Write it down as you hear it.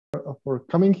for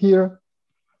coming here.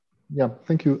 Yeah,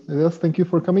 thank you. Yes, thank you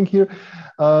for coming here.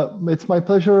 It's my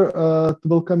pleasure to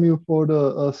welcome you for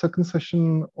the second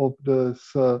session of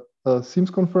this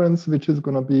SIEMS conference, which is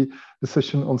going to be the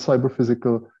session on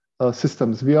cyber-physical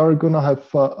systems. We are going to have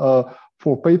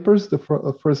 4 papers. The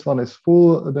first one is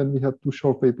full, then we have 2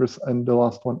 short papers, and the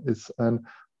last one is an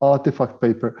artifact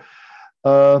paper.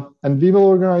 And we will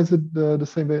organize it the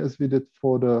same way as we did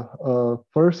for the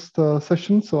first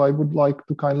session. So I would like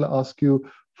to kindly ask you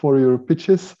for your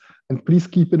pitches, and please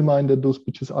keep in mind that those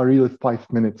pitches are really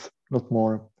 5 minutes, not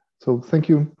more. So thank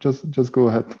you. Just go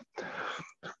ahead.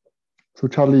 So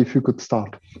Charlie, if you could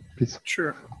start, please.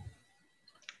 Sure.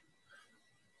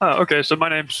 Okay, so my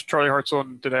name's Charlie Hartzell,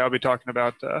 and today I'll be talking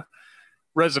about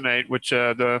Resonate, which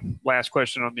the last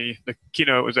question on the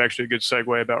keynote was actually a good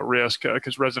segue about risk,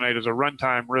 because Resonate is a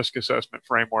runtime risk assessment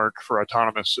framework for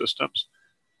autonomous systems.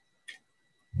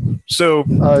 So,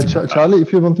 Charlie,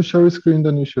 if you want to share your screen,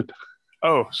 then you should.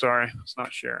 Oh, sorry, it's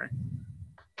not sharing.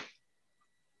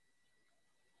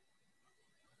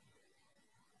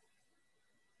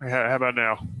 How about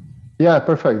now? Yeah,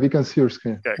 perfect. We can see your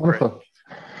screen. Okay, wonderful.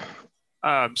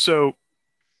 Great.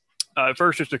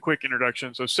 First, just a quick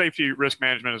introduction. So safety risk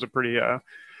management is a pretty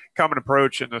common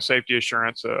approach in the safety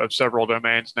assurance of several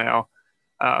domains now.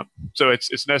 So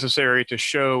it's necessary to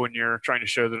show, when you're trying to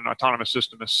show that an autonomous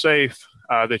system is safe,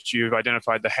 that you've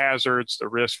identified the hazards, the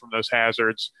risks from those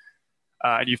hazards,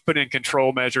 and you've put in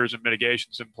control measures and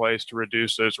mitigations in place to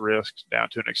reduce those risks down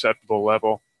to an acceptable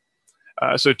level.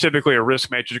 So typically a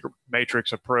risk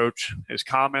matrix approach is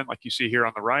common, like you see here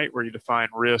on the right, where you define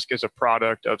risk as a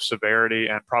product of severity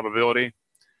and probability.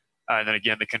 And then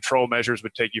again, the control measures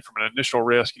would take you from an initial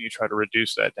risk and you try to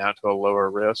reduce that down to a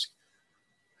lower risk.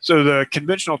 So the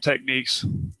conventional techniques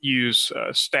use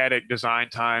static design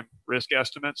time risk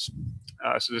estimates.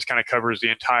 So this kind of covers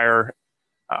the entire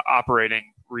operating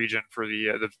region for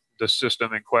the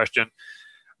system in question.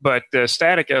 But the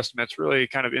static estimate's really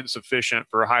kind of insufficient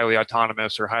for highly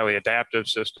autonomous or highly adaptive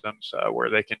systems where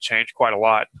they can change quite a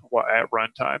lot at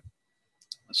runtime.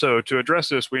 So to address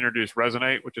this, we introduced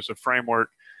Resonate, which is a framework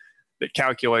that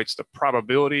calculates the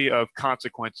probability of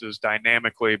consequences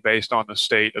dynamically based on the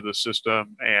state of the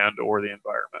system and or the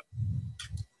environment.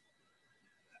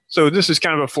 So this is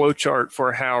kind of a flow chart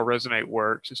for how Resonate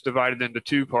works. It's divided into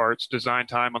 2 parts: design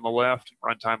time on the left,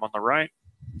 runtime on the right.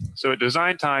 So at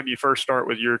design time, you first start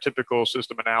with your typical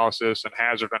system analysis and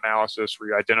hazard analysis, where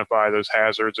you identify those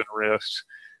hazards and risks.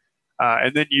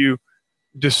 And then you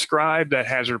describe that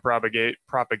hazard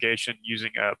propagation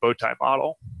using a bow tie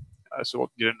model. So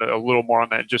we'll get into a little more on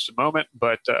that in just a moment.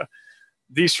 But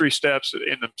these 3 steps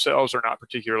in themselves are not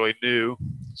particularly new.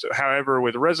 So however,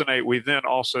 with Resonate, we then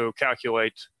also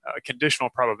calculate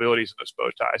conditional probabilities in this bow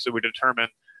tie. So we determine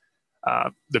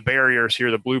the barriers here,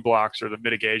 the blue blocks, are the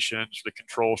mitigations, the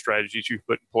control strategies you've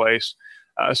put in place.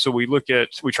 So we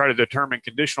try to determine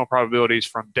conditional probabilities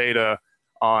from data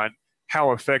on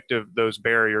how effective those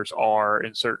barriers are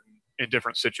in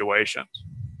different situations.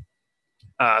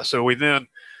 So we then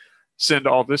send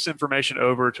all this information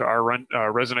over to our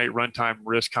Resonate runtime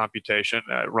risk computation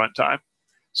at runtime.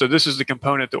 So this is the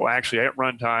component that will actually at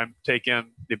runtime take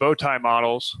in the bow tie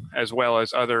models as well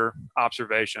as other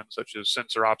observations, such as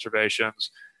sensor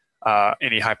observations,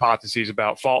 any hypotheses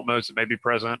about fault modes that may be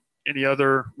present, any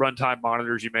other runtime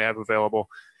monitors you may have available.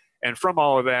 And from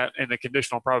all of that and the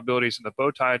conditional probabilities in the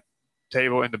bow tie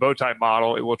table, in the bow tie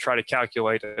model, it will try to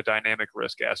calculate a dynamic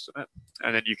risk estimate.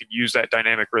 And then you can use that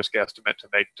dynamic risk estimate to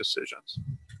make decisions.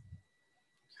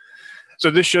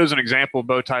 So this shows an example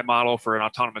bow tie model for an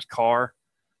autonomous car.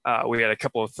 We had a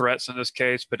couple of threats in this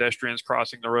case: pedestrians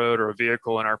crossing the road or a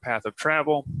vehicle in our path of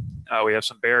travel. We have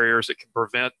some barriers that can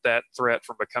prevent that threat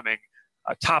from becoming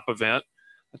a top event.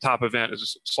 The top event is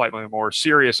a slightly more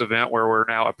serious event where we're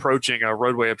now approaching a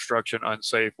roadway obstruction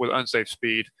with unsafe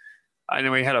speed. And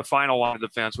then we had a final line of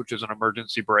defense, which is an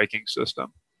emergency braking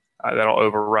system that'll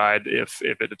override if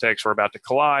it detects we're about to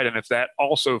collide. And if that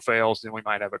also fails, then we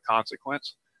might have a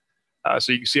consequence.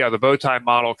 So you can see how the bow tie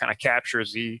model kind of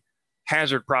captures the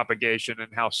hazard propagation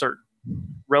and how certain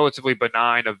relatively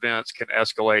benign events can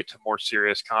escalate to more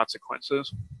serious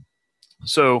consequences.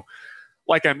 So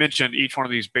like I mentioned, each one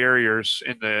of these barriers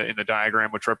in the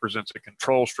diagram, which represents a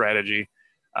control strategy,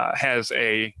 has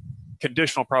a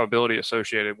conditional probability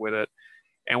associated with it.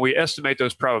 And we estimate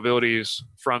those probabilities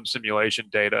from simulation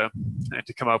data and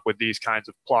to come up with these kinds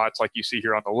of plots like you see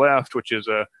here on the left, which is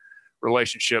a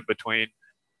relationship between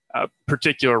a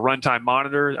particular runtime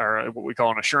monitor, or what we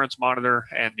call an assurance monitor,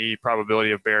 and the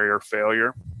probability of barrier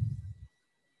failure.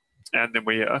 And then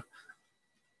we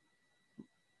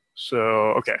So,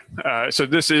 okay, so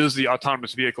this is the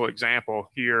autonomous vehicle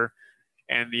example here,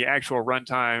 and the actual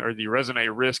runtime or the Resonate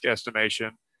risk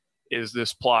estimation is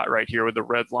this plot right here with the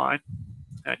red line.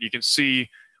 And you can see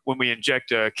when we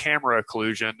inject a camera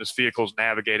occlusion, this vehicle is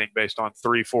navigating based on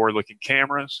 3 forward-looking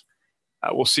cameras.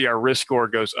 We'll see our risk score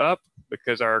goes up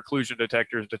because our occlusion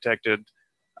detectors detected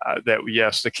that,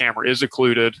 yes, the camera is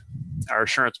occluded. Our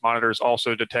assurance monitor is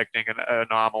also detecting an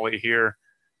anomaly here.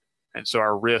 And so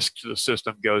our risk to the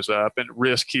system goes up. And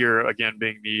risk here, again,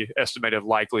 being the estimated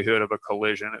likelihood of a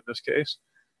collision in this case.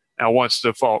 Now, once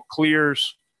the fault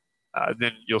clears,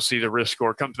 then you'll see the risk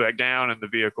score comes back down and the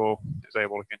vehicle is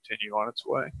able to continue on its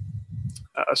way.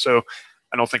 So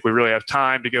I don't think we really have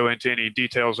time to go into any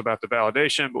details about the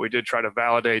validation, but we did try to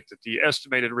validate that the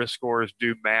estimated risk scores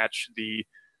do match the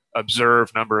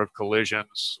observed number of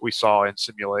collisions we saw in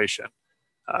simulation.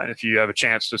 And if you have a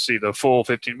chance to see the full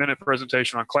 15-minute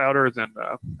presentation on Clowder, then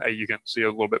you can see a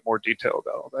little bit more detail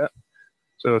about all that.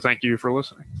 So thank you for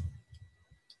listening.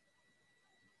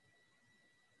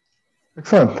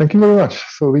 Excellent. Thank you very much.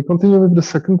 So we continue with the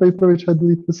second paper, which I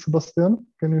believe is Sebastian.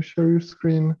 Can you share your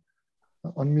screen,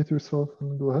 unmute yourself,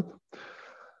 and go ahead?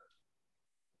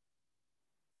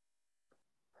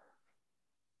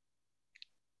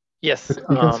 Yes. You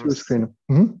can see your screen.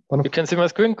 Mm-hmm. You can see my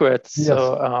screen, great. Yes.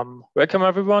 So welcome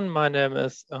everyone. My name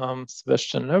is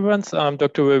Sebastian Lorenz. I'm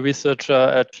doctoral researcher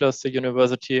at Klosters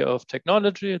University of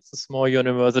Technology. It's a small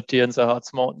university in the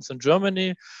Harz Mountains in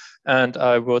Germany. And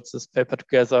I wrote this paper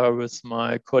together with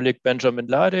my colleague Benjamin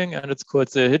Lading, and it's called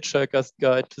The Hitchhiker's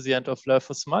Guide to the End of Life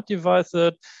for Smart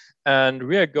Devices. And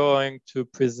we are going to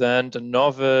present a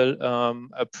novel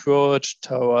approach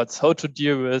towards how to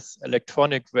deal with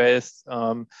electronic waste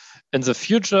in the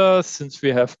future, since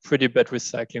we have pretty bad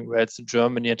recycling rates in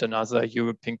Germany and in other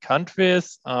European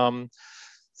countries.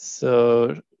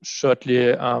 So shortly,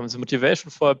 the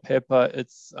motivation for a paper,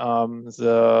 it's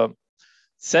the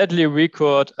sadly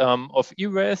record of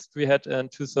e-waste we had in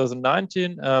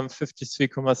 2019,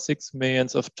 53.6 million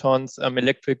of tons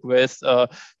electric waste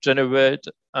generated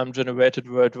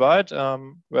worldwide.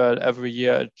 Well, every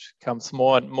year it comes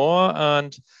more and more,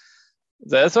 and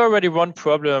there's already one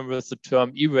problem with the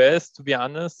term e-waste, to be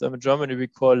honest. In Germany, we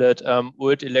call it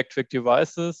old electric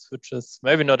devices, which is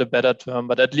maybe not a better term,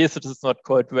 but at least it is not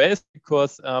called waste,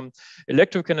 because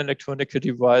electric and electronic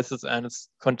devices and it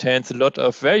contains a lot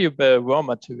of valuable raw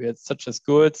materials, such as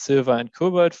gold, silver, and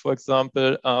cobalt, for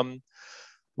example.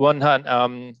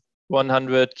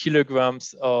 100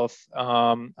 kilograms of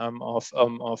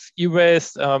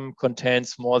e-waste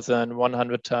contains more than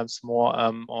 100 times more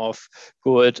of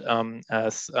gold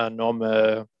as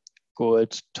normal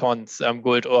gold tons,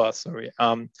 gold ore, sorry.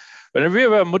 When we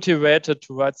were motivated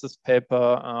to write this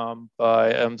paper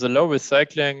by the low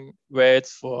recycling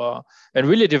rates in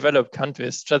really developed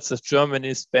countries, such as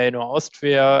Germany, Spain, or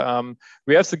Austria,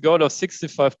 we have the goal of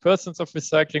 65% of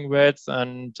recycling rates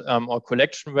and or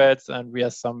collection rates, and we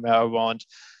are somewhere around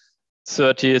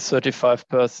 30,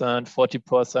 35%,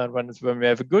 40% when we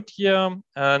have a good year.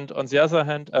 And on the other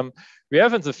hand, we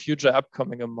have in the future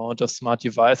upcoming amount of smart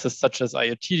devices, such as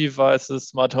IoT devices,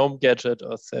 smart home gadget,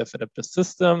 or self-adaptive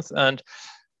systems. And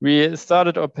we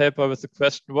started our paper with the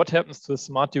question, what happens to a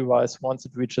smart device once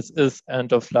it reaches its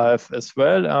end of life as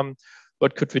well?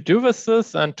 What could we do with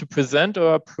this? And to present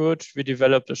our approach, we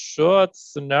developed a short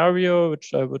scenario,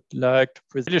 which I would like to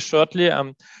present really shortly.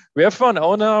 We have one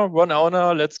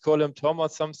owner, let's call him Tom or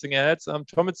something else.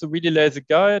 Tom is a really lazy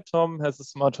guy. Tom has a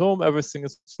smart home, everything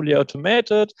is fully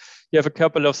automated. You have a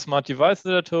couple of smart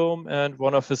devices at home, and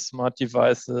one of his smart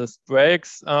devices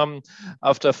breaks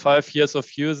after 5 years of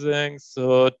using.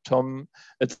 So Tom,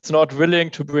 it's not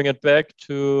willing to bring it back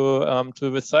to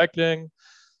recycling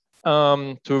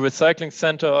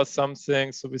center or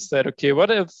something. So we said, okay,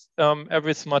 what if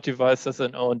every smart device has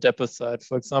an own deposit,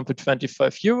 for example,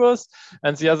 25 euros,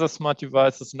 and the other smart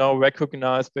device is now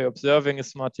recognized by observing a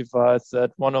smart device that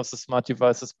one of the smart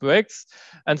devices breaks,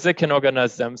 and they can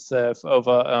organize themselves over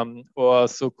our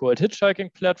so-called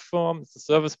hitchhiking platform. It's a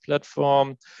service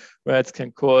platform where it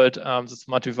can call the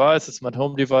smart device, a smart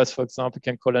home device, for example,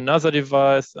 can call another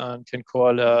device and can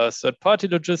call a third-party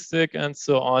logistic and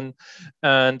so on,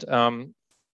 and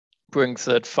brings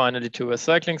it finally to a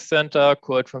recycling center,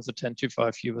 called from the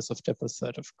 25 euros of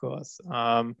deposit, of course.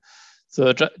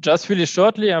 So just really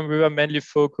shortly, we were mainly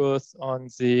focused on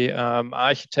the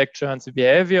architecture and the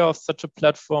behavior of such a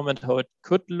platform and how it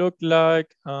could look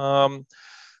like.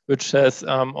 which has,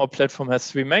 our platform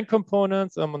has three main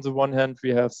components. On the one hand, we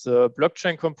have the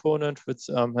blockchain component, which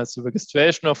has the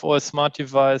registration of all smart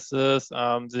devices,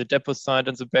 the depot signed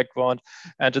in the background,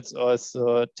 and it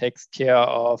also takes care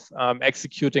of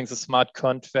executing the smart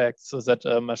contracts so that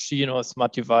a machine or a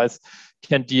smart device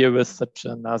can deal with such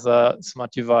another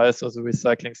smart device or the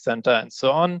recycling center and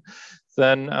so on.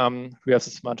 Then we have the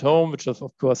smart home, which is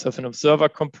of course have an observer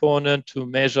component to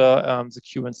measure the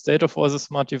current state of all the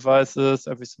smart devices.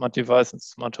 Every smart device in the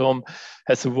smart home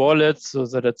has a wallet so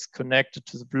that it's connected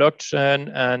to the blockchain.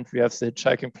 And we have the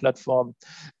hitchhiking platform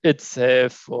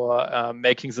itself for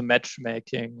making the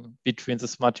matchmaking between the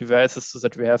smart devices so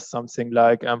that we have something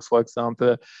like, for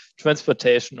example,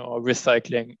 transportation or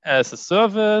recycling as a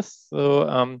service.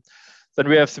 So then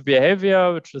we have the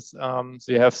behavior, which is, so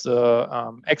you have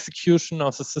the execution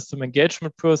of the system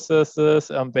engagement processes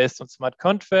based on smart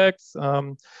contracts.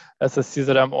 As I see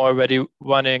that I'm already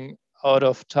running out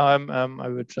of time, I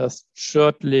will just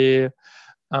shortly,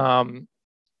 so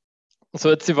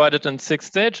it's divided in 6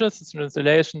 stages. It's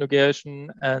installation,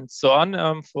 negation, and so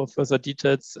on. For further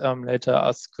details, later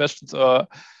ask questions or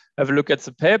have a look at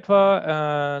the paper.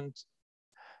 And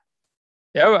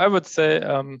yeah, I would say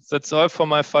that's all for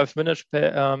my 5-minute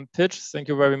pitch. Thank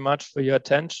you very much for your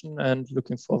attention and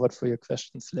looking forward for your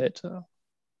questions later.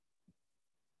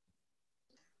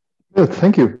 Good,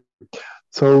 thank you.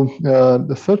 So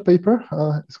the third paper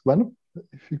is Gwen,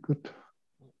 if you could.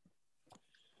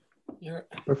 Yeah.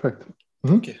 Perfect.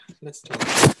 Okay, let's start.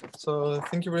 So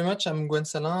thank you very much. I'm Gwen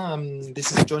Salin.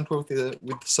 This is a joint work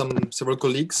with several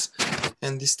colleagues.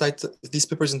 And this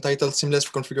paper is entitled Seamless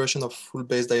Reconfiguration of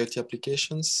Rule-Based IoT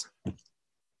Applications.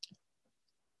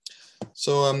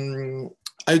 So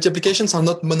IoT applications are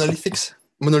not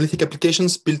monolithic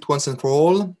applications built once and for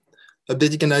all.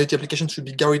 Updating an IoT application should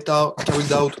be carried out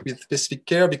with specific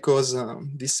care because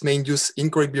this may induce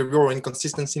incorrect behavior or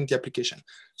inconsistency in the application.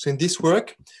 So in this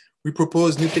work, we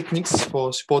propose new techniques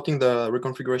for supporting the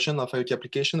reconfiguration of IoT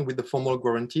application with the formal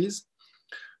guarantees.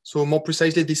 So more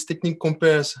precisely, this technique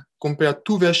compare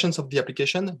 2 versions of the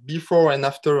application before and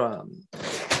after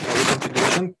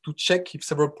reconfiguration to check if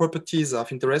several properties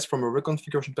of interest from a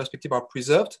reconfiguration perspective are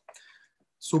preserved.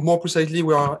 So more precisely,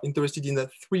 we are interested in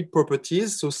the 3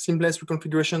 properties. So seamless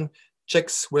reconfiguration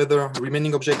checks whether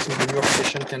remaining objects in the new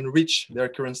application can reach their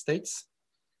current states.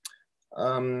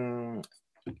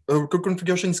 A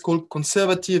reconfiguration is called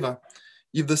conservative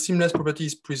if the seamless property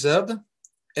is preserved,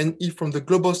 and if from the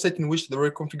global state in which the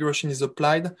reconfiguration is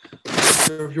applied,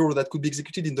 the behavior that could be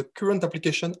executed in the current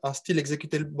application are still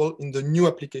executable in the new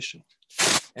application.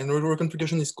 And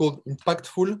reconfiguration is called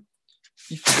impactful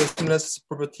if the seamless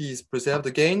property is preserved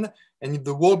again, and if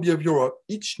the whole behavior of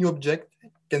each new object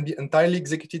can be entirely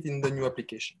executed in the new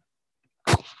application.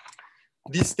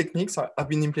 These techniques have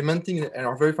been implemented and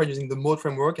are verified using the MODE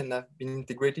framework and have been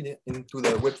integrated into the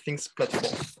WebThings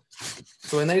platform.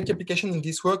 So an IoT application in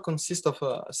this work consists of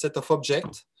a set of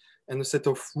objects and a set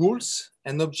of rules.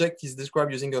 An object is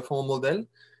described using a formal model,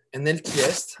 an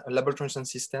LTS, a label translation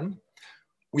system,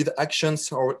 with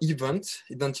actions or events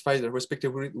identified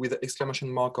respectively with an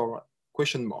exclamation mark or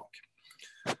question mark.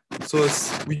 So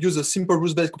we use a simple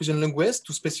rules-based composition language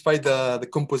to specify the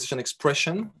composition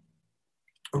expression.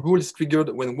 A rule is triggered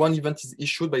when one event is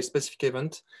issued by a specific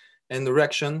event, and the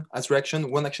reaction,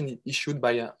 one action is issued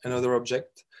by another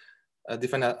object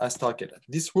defined as target.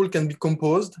 This rule can be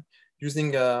composed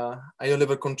using a higher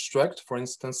level construct, for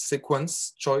instance,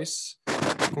 sequence, choice,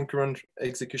 concurrent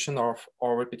execution, or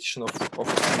repetition of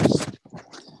rules.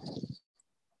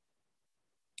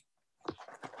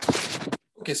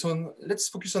 Okay, so let's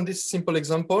focus on this simple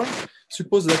example.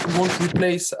 Suppose that we want to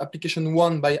replace application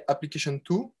 1 by application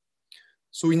 2.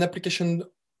 So in application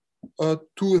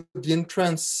 2, the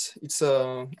entrance, it's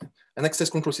an access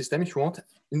control system, if you want.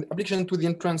 In application 2, the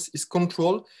entrance is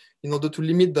controlled in order to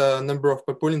limit the number of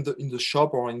people in the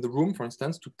shop or in the room, for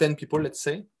instance, to 10 people, let's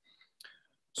say.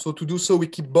 So to do so, we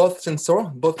keep both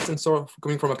sensors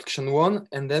coming from application 1,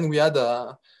 and then we add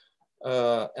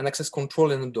an access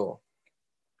control and a door.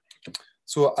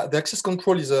 So the access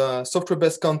control is a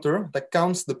software-based counter that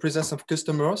counts the presence of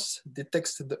customers,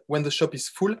 detects when the shop is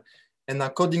full, and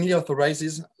accordingly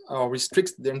authorizes or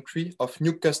restricts the entry of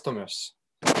new customers.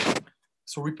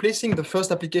 So replacing the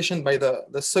first application by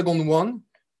the second one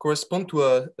correspond to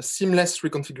a seamless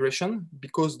reconfiguration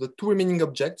because the 2 remaining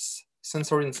objects,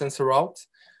 sensor in, sensor out,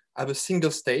 have a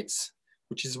single state,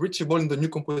 which is reachable in the new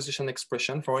composition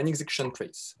expression for any execution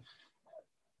trace.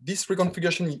 This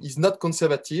reconfiguration is not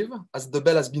conservative as the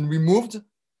bell has been removed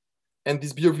and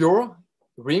this behavior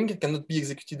ring cannot be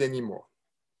executed anymore.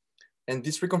 And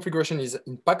this reconfiguration is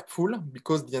impactful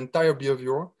because the entire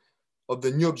behavior of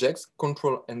the new objects,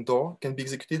 control and door, can be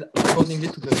executed accordingly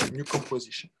to the new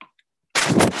composition.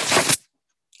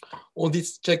 All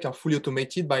these checks are fully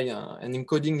automated by an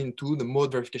encoding into the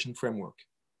mode verification framework.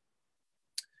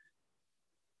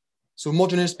 So more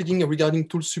generally speaking, regarding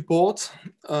tool support,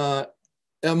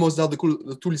 AirMozart,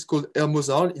 the tool is called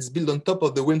AirMozart. It's built on top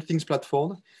of the WhenThings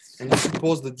platform, and it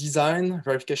supports the design,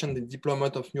 verification, and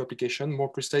deployment of new application. More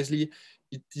precisely,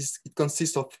 it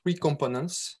consists of 3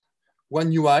 components: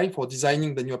 one UI for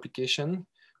designing the new application,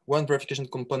 one verification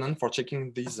component for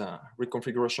checking these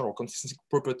reconfiguration or consistency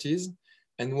properties,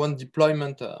 and one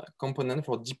deployment component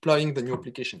for deploying the new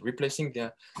application, replacing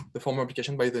the former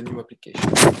application by the new application.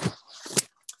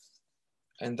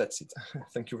 And that's it.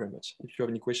 Thank you very much. If you have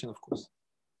any question, of course.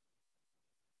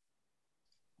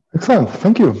 Excellent,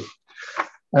 thank you.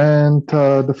 And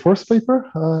the first paper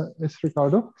is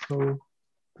Ricardo. So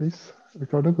please,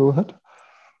 Ricardo, go ahead.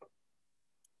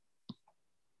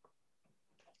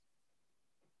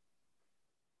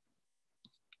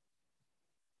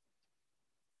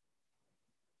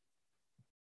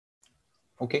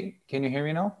 Okay, can you hear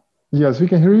me now? Yes, we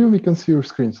can hear you. We can see your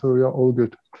screen, so we are all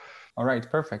good. All right,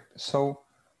 perfect. So,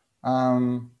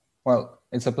 well,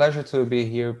 it's a pleasure to be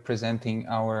here presenting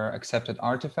our accepted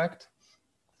artifact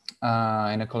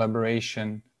in a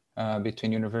collaboration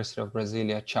between University of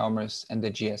Brasilia, Chalmers, and the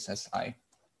GSSI.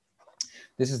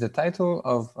 This is the title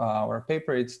of our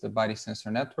paper. It's the Body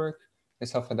Sensor Network, a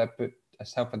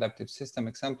self-adaptive system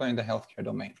exemplar in the healthcare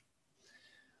domain.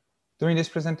 During this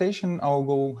presentation, I'll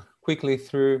go quickly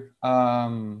through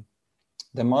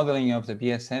the modeling of the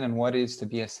BSN and what is the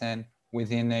BSN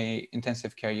within a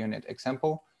intensive care unit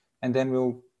example. And then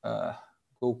we'll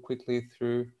go quickly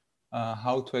through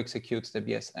how to execute the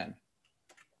BSN.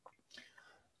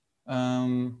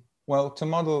 Well, to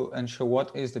model and show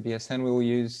what is the BSN, we'll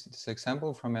use this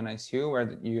example from an ICU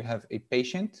where you have a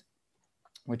patient,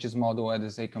 which is modeled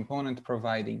as a component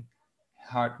providing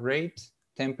heart rate,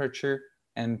 temperature,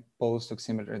 and pulse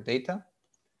oximeter data.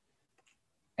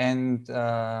 And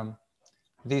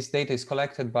this data is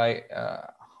collected by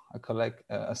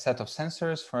a set of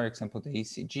sensors, for example, the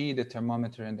ECG, the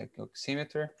thermometer, and the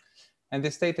oximeter. And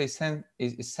this data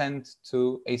is sent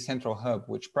to a central hub,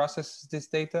 which processes this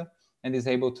data and is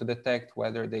able to detect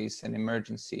whether there is an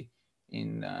emergency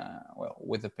in, well,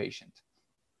 with the patient.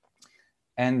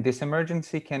 And this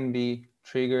emergency can be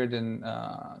triggered and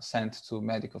sent to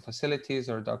medical facilities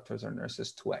or doctors or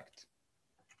nurses to act.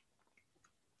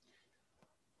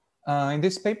 In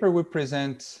this paper, we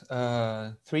present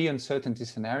 3 uncertainty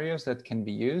scenarios that can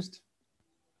be used.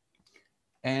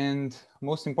 And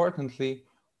most importantly,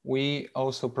 we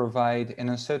also provide an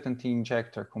uncertainty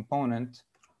injector component,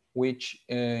 which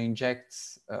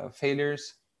injects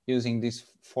failures using these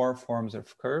 4 forms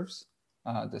of curves,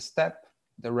 the step,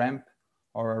 the ramp,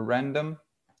 or a random,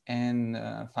 and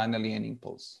finally an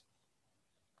impulse.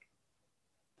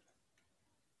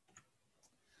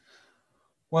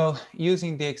 Well,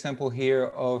 using the example here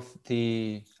of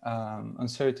the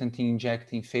uncertainty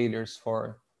injecting failures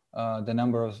for the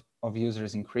number of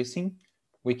users increasing,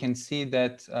 we can see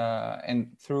that,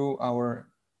 and through our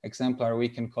exemplar, we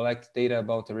can collect data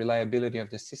about the reliability of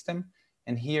the system.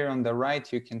 And here on the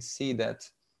right, you can see that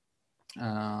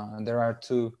there are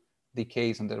 2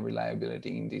 decays on the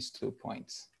reliability in these 2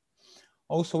 points.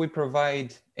 Also, we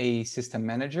provide a system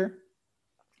manager,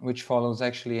 which follows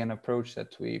actually an approach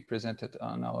that we presented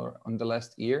on the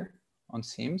last year on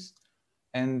SIEMS.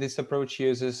 And this approach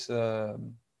uses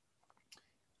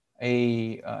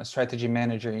a strategy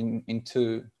manager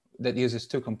that uses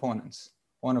 2 components.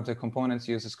 One of the components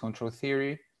uses control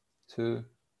theory to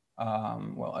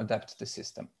well, adapt the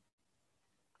system.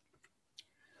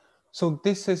 So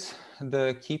this is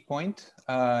the key point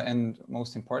and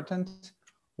most important.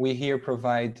 We here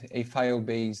provide a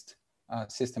file-based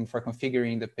system for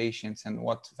configuring the patients and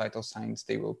what vital signs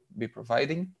they will be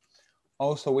providing.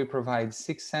 Also, we provide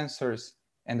 6 sensors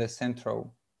and a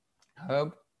central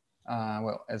hub,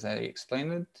 well, as I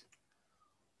explained it.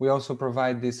 We also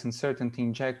provide this uncertainty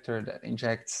injector that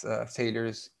injects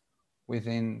failures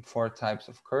within 4 types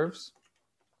of curves.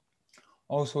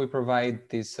 Also, we provide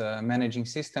this managing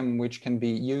system, which can be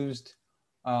used.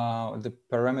 The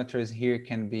parameters here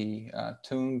can be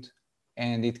tuned,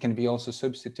 and it can be also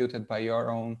substituted by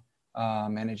your own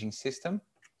managing system.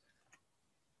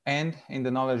 And in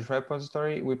the knowledge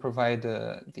repository, we provide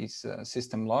these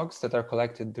system logs that are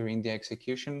collected during the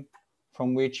execution,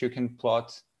 from which you can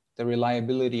plot the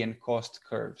reliability and cost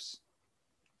curves.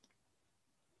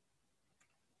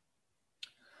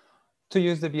 To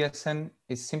use the BSN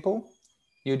is simple.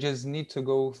 You just need to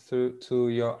go through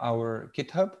to our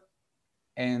GitHub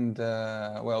And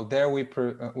well, there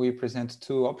we present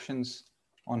two options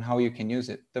on how you can use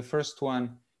it. The first one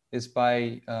is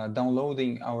by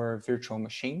downloading our virtual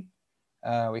machine.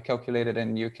 We calculated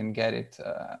and you can get it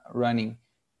running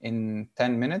in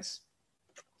 10 minutes.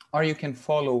 Or you can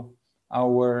follow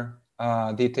our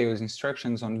detailed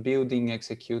instructions on building,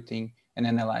 executing, and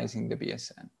analyzing the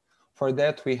BSN. For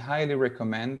that, we highly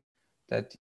recommend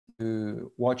that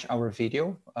you watch our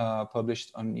video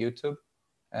published on YouTube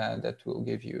that will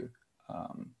give you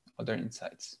other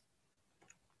insights.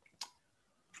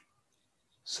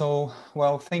 So,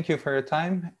 well, thank you for your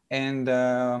time, and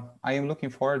I am looking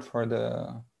forward for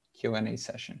the Q&A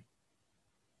session.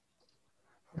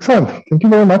 Excellent. Thank you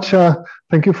very much.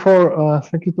 Thank you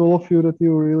to all of you that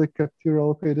you really kept your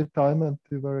allocated time and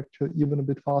you were actually even a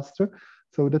bit faster.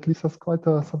 So that leaves us quite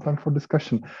some time for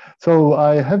discussion. So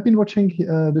I have been watching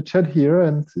the chat here,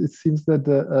 and it seems that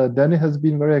Danny has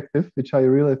been very active, which I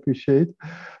really appreciate.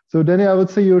 So Danny, I would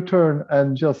say your turn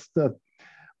and just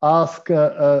ask.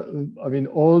 I mean,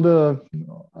 all the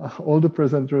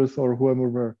presenters or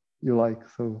whoever you like.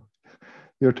 So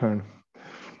your turn.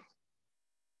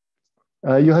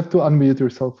 You have to unmute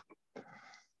yourself.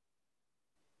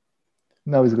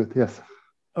 Now is good, yes.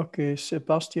 Okay,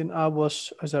 Sebastian,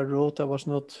 as I wrote, it was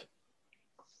not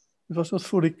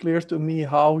fully clear to me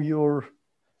how your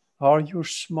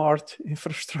smart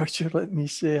infrastructure, let me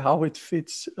say, how it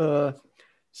fits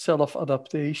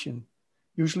self-adaptation.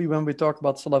 Usually when we talk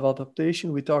about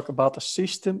self-adaptation, we talk about a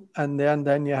system, and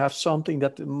then you have something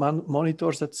that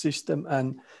monitors that system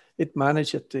and it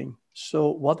manages a thing. So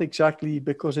what exactly,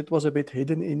 because it was a bit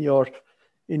hidden in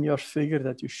your figure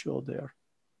that you showed there.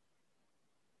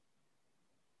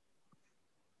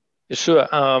 Sure.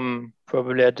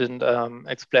 Probably I didn't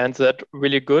explain that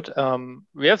really good.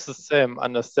 We have the same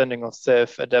understanding of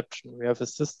self-adaptation. We have a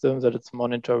system that it's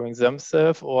monitoring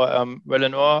themselves, or well,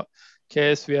 in our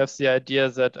case, we have the idea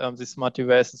that the smart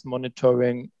device is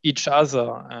monitoring each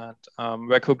other and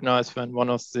recognize when one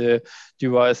of the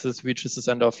devices reaches its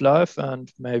end of life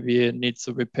and maybe needs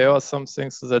a repair or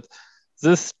something, so that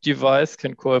this device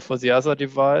can call for the other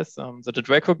device, that it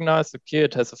recognizes, okay,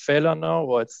 it has a failure now,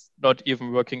 or it's not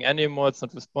even working anymore, it's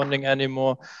not responding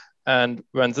anymore. And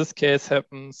when this case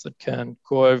happens, it can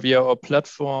call via our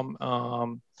platform.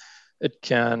 It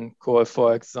can call,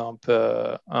 for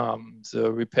example,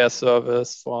 the repair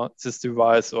service for this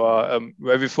device, or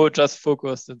where we just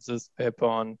focused in this paper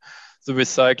on the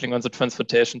recycling, on the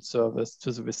transportation service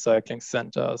to the recycling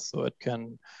center. So it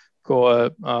can call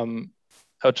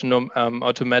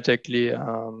automatically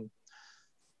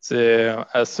the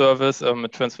service, a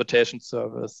transportation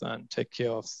service, and take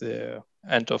care of the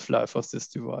end of life of this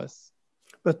device.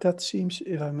 But that seems,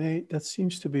 if I may, that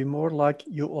seems to be more like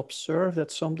you observe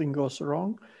that something goes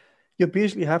wrong. You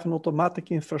basically have an automatic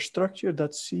infrastructure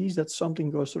that sees that something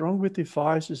goes wrong with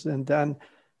devices, and then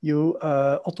you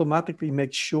automatically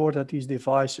make sure that these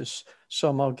devices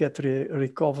somehow get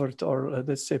recovered or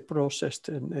let's say processed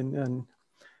in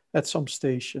at some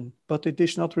station. But it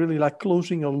is not really like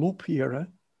closing a loop here. Eh?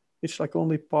 It's like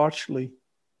only partially,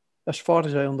 as far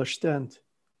as I understand.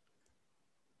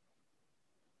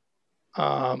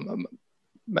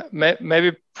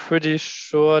 Maybe pretty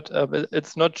short.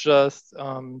 It's not just,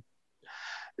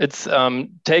 it's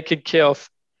taking care of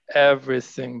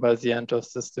everything by the end of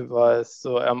this device.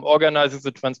 So organizing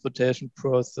the transportation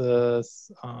process.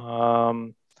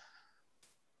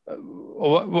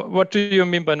 What do you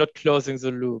mean by not closing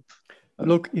the loop?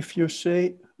 Look, if you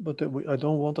say, but I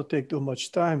don't want to take too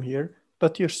much time here,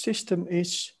 but your system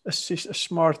is a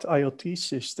smart IoT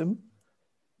system.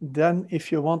 Then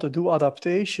if you want to do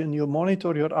adaptation, you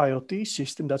monitor your IoT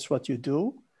system, that's what you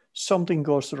do. Something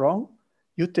goes wrong,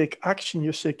 you take action,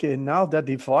 you say, okay, now that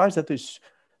device that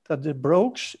it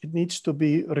broke, it needs to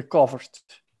be recovered.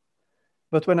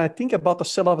 But when I think about the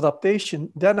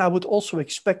self-adaptation, then I would also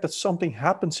expect that something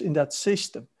happens in that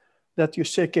system. That you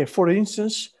say, okay, for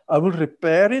instance, I will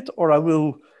repair it, or I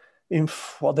will,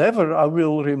 I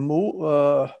will remove,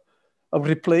 I'll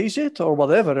replace it, or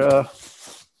whatever.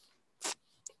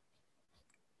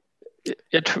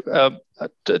 I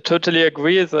totally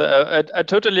agree. I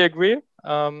totally agree.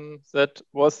 That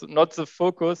was not the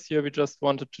focus here. We just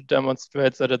wanted to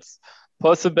demonstrate that it's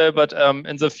possible, but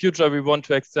in the future, we want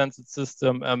to extend the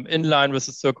system in line with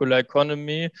the circular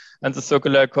economy. And the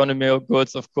circular economy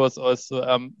goals, of course,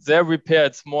 also their repair,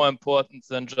 it's more important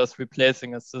than just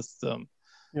replacing a system.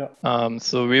 Yeah.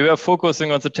 So we were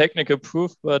focusing on the technical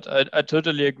proof, but I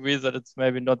totally agree that it's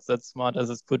maybe not that smart as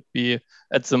it could be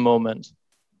at the moment.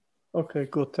 Okay,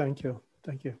 good. Thank you.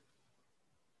 Thank you.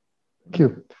 Thank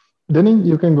you. Denny,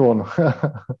 you can go on.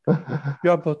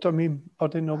 Yeah, but I mean, are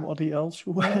there nobody else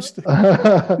who has to?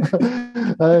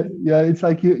 Yeah, it's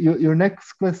like your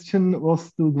next question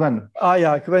was to Gwen.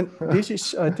 Yeah, Gwen. This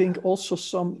is, I think, also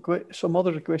some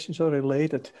other questions are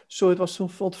related. So it was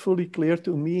not fully clear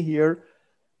to me here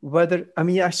whether, I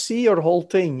mean, I see your whole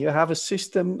thing. You have a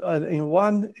system in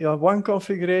one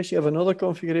configuration, you have another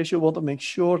configuration. You want to make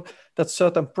sure that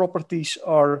certain properties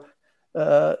are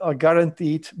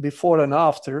guaranteed before and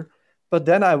after. But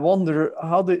then I wonder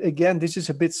again, this is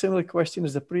a bit similar question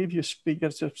as the previous speaker,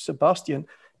 Sebastian.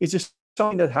 Is this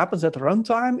something that happens at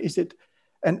runtime? Is it?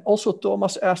 And also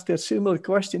Thomas asked a similar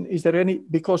question. Is there any,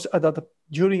 because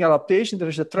during adaptation, there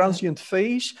is a transient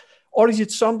phase, or is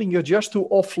it something you just do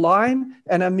offline?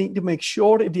 And I mean to make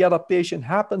sure if the adaptation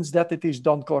happens that it is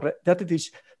done correct, that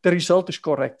the result is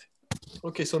correct.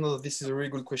 Okay, so no, this is a really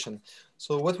good question.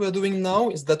 So what we're doing now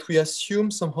is that we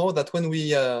assume somehow that when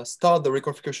we start the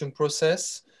reconfiguration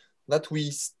process, that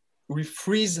we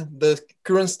freeze the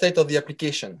current state of the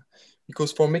application.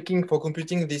 Because for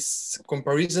computing these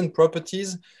comparison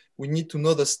properties, we need to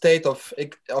know the state of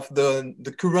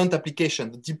the current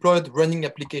application, the deployed running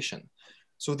application.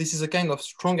 So this is a kind of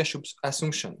strong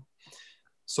assumption.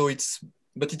 So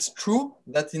but it's true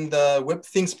that in the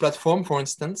WebThings platform, for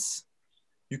instance,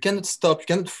 you cannot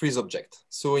freeze object.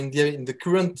 So in the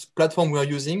current platform we are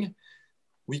using,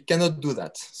 we cannot do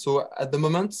that. So at the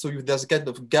moment, there's a kind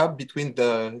of gap between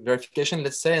the verification,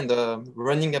 let's say, and the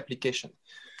running application.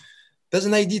 There's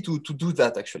an idea to do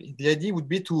that, actually. The idea would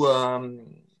be to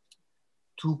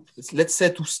let's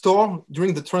say, to store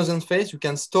during the transient phase, you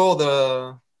can store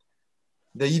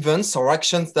the events or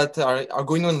actions that are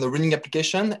going on in the running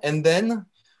application. And then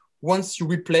once you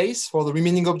replace for the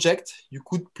remaining object, you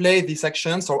could play these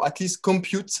actions or at least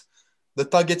compute the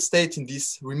target state in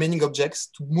these remaining objects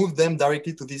to move them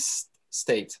directly to this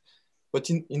state. But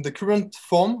in the current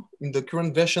form, in the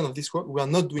current version of this work, we are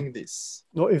not doing this.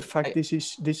 No, in fact,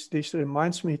 this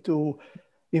reminds me to,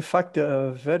 in fact,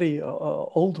 a very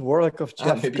old work of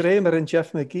Jeff Kramer and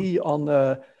Jeff McGee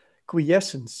on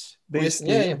quiescence,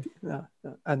 basically. Yeah.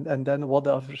 And then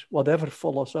whatever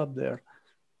follows up there.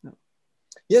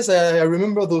 Yes, I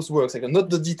remember those works. Not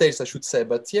the details, I should say,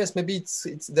 but yes, maybe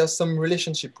there's some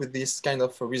relationship with this kind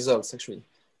of results, actually.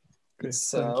 Okay,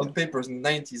 it's on papers in the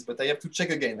 90s, but I have to check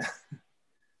again.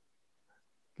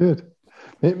 Good.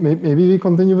 Maybe we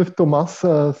continue with Thomas,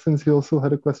 since he also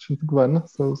had a question to Gwen.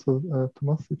 So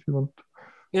Thomas, if you want.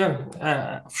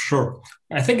 Yeah, sure.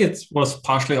 I think it was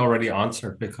partially already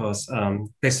answered because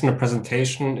based on the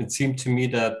presentation, it seemed to me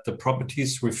that the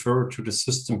properties refer to the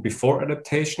system before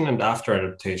adaptation and after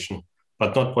adaptation,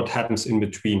 but not what happens in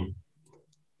between.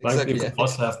 Exactly. Like you can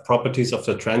also have properties of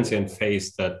the transient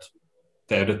phase that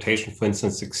the adaptation, for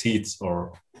instance, succeeds,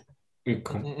 or you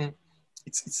can...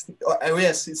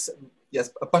 Yes,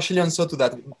 a partial answer to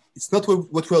that. It's not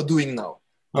what we are doing now.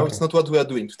 No, it's not what we are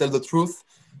doing. To tell the truth,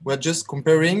 we're just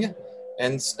comparing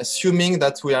and assuming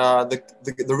that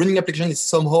the running application is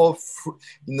somehow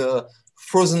in a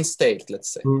frozen state,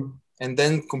 let's say, and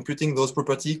then computing those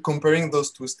properties, comparing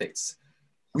those two states.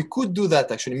 We could do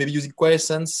that actually, maybe using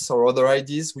quiescence or other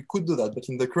ideas. We could do that, but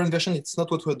in the current version, it's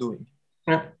not what we're doing.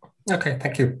 Yeah. Okay.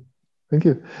 Thank you. Thank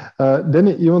you.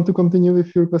 Denny, you want to continue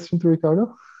with your question to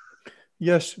Ricardo?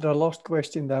 Yes, the last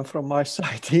question then from my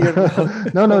side here.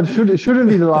 No, it shouldn't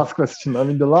be the last question. I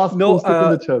mean, the last posted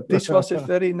in the chat. This was a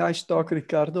very nice talk,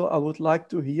 Ricardo. I would like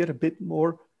to hear a bit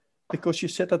more, because you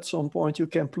said at some point you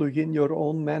can plug in your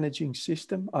own managing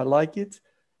system. I like it.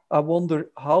 I wonder,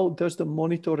 how does the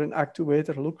monitor and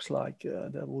actuator looks like?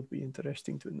 That would be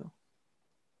interesting to know.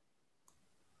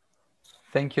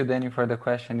 Thank you, Danny, for the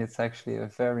question. It's actually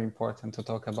very important to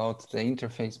talk about the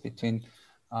interface between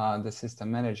the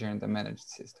system manager and the managed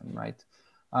system, right?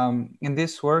 In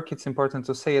this work, it's important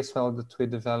to say as well that we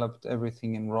developed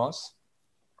everything in ROS.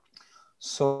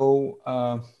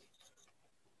 So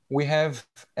we have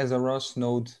as a ROS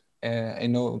node, a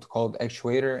node called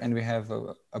actuator, and we have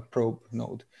a probe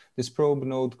node. This probe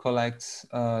node collects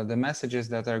the messages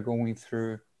that are going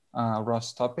through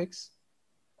ROS topics.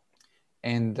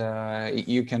 And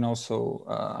you can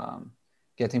also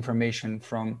get information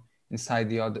from inside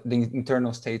the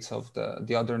internal states of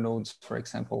the other nodes, for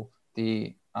example,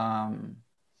 the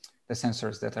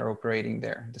sensors that are operating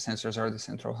there. The sensors are the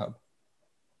central hub.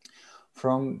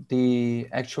 From the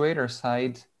actuator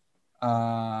side,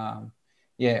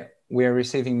 we are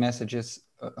receiving messages.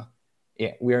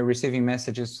 We are receiving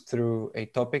messages through a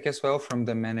topic as well from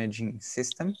the managing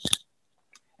system.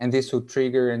 And this will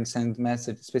trigger and send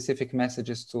specific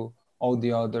messages to all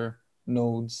the other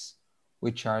nodes,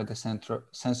 which are the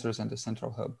sensors and the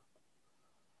central hub.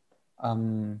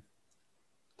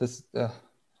 This,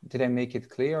 did I make it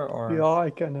clear? Or Yeah,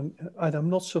 I can. And I'm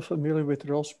not so familiar with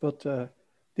ROS, but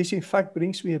this in fact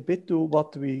brings me a bit to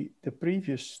what the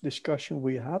previous discussion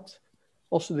we had.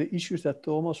 Also, the issues that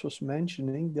Thomas was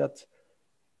mentioning, that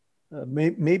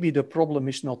maybe the problem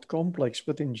is not complex,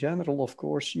 but in general, of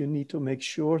course, you need to make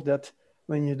sure that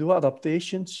when you do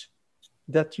adaptations,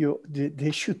 that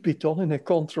they should be done in a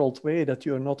controlled way, that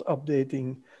you're not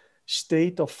updating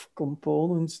state of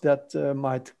components that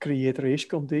might create race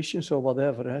conditions or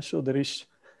whatever. So there is,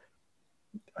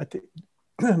 I think,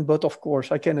 but of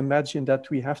course, I can imagine that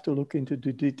we have to look into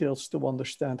the details to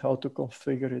understand how to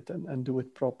configure it and do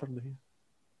it properly.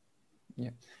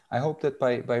 Yeah, I hope that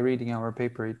by reading our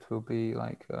paper, it will be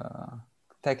like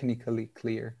technically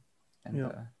clear. And,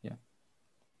 yeah.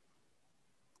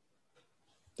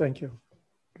 Thank you.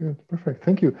 Good, perfect.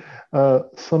 Thank you.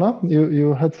 Sona,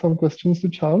 you had some questions to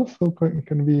Charles, so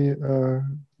can we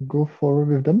go forward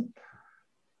with them?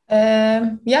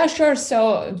 Yeah, sure.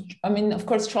 So, I mean, of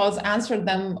course, Charles answered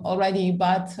them already,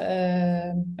 but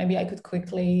maybe I could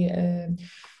quickly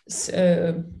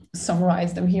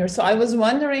summarize them here. So I was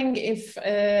wondering if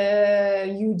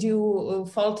you do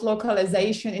fault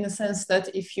localization in a sense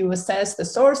that if you assess the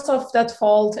source of that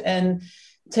fault and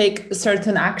take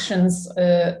certain actions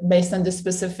based on the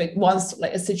specific, once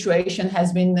like a situation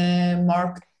has been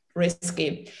marked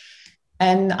risky.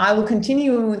 And I will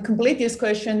continue and complete this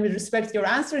question with respect to your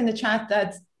answer in the chat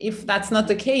that if that's not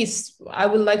the case, I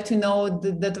would like to know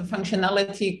the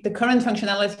functionality, the current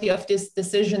functionality of this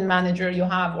decision manager you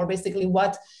have, or basically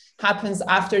what happens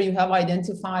after you have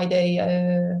identified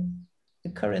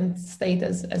the current state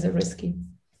as a risky.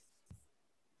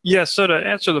 Yeah, so to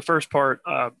answer the first part,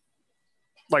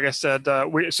 like I said,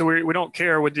 we don't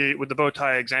care with the bow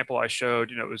tie example I showed.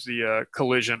 You know, it was the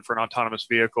collision for an autonomous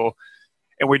vehicle.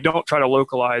 And we don't try to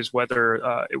localize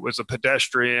whether it was a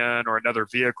pedestrian or another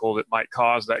vehicle that might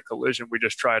cause that collision. We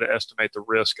just try to estimate the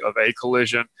risk of a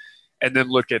collision and then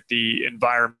look at the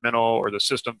environmental or the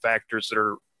system factors that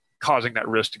are causing that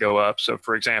risk to go up. So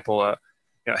for example,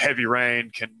 heavy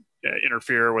rain can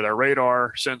interfere with our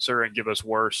radar sensor and give us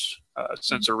worse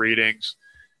sensor readings,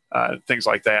 things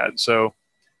like that. So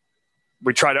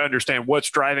we try to understand what's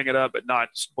driving it up, but not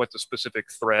what the specific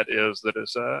threat is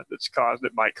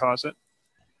that might cause it.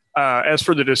 As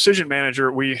for the decision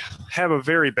manager, we have a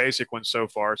very basic one so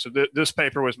far. So this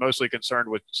paper was mostly concerned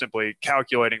with simply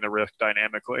calculating the risk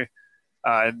dynamically.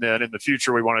 And then in the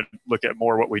future, we want to look at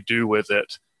more what we do with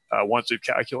it once we've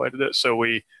calculated it. So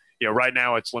right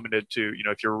now it's limited to,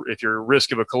 if your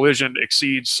risk of a collision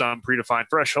exceeds some predefined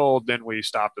threshold, then we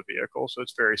stop the vehicle. So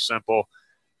it's very simple.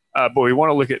 But we want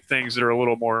to look at things that are a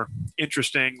little more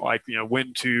interesting, like,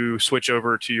 when to switch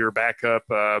over to your backup.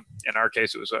 In our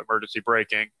case, it was emergency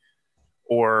braking,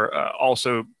 or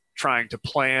also trying to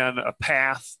plan a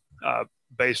path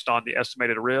based on the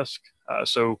estimated risk.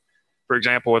 So, for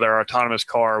example, with our autonomous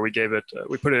car, we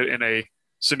put it in a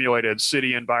simulated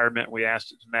city environment. We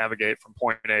asked it to navigate from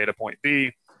point A to point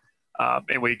B.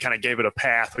 And we kind of gave it a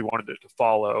path we wanted it to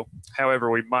follow. However,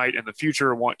 we might in the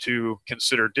future want to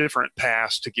consider different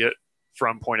paths to get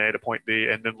from point A to point B,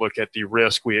 and then look at the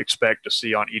risk we expect to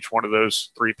see on each one of those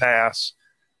three paths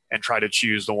and try to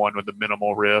choose the one with the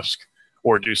minimal risk,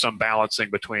 or do some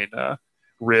balancing between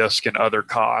risk and other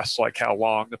costs, like how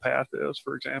long the path is,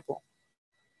 for example.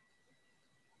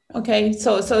 Okay,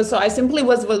 so I simply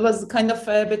was kind of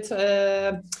a bit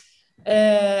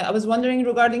I was wondering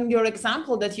regarding your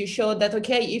example that you showed that,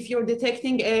 okay, if you're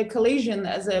detecting a collision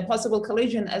as a possible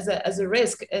collision as a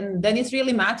risk, and then it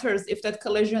really matters if that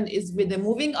collision is with a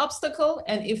moving obstacle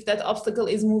and if that obstacle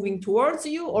is moving towards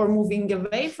you or moving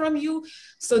away from you.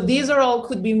 So these are all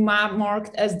could be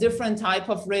marked as different type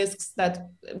of risks that,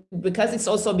 because it's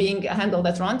also being handled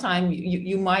at runtime,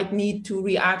 you might need to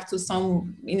react to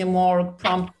some in a more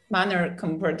prompt manner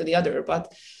compared to the other.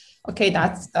 But okay,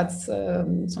 that's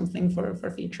something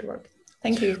for future work.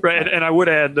 Thank you. Right, and I would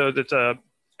add though that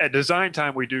at design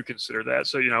time we do consider that.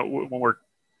 So when we're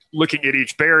looking at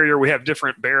each barrier, we have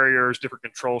different barriers, different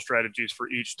control strategies for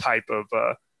each type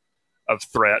of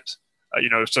threat.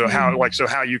 So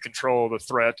how you control the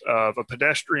threat of a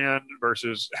pedestrian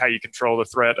versus how you control the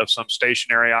threat of some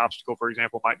stationary obstacle, for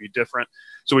example, might be different.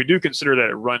 So we do consider that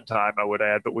at runtime, I would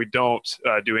add, but we don't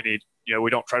do any. We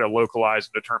don't try to localize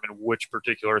and determine which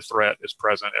particular threat is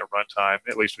present at runtime.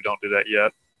 At least we don't do that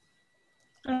yet.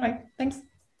 All right, thanks.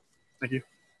 Thank you.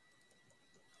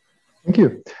 Thank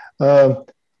you.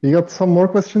 We got some more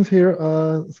questions here.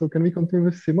 So can we continue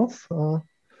with Simos?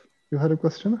 You had a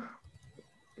question?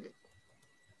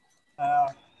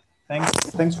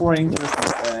 Thanks for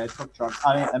interest talk chart.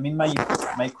 I mean,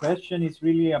 my question is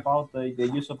really about the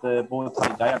use of the bow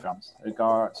tie diagrams.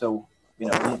 So,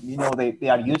 they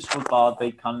are useful, but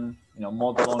they can,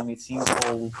 model only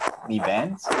simple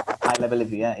events, high-level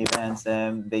events.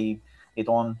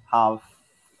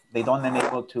 They don't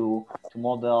enable to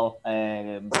model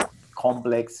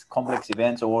complex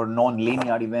events or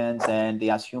non-linear events, and they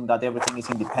assume that everything is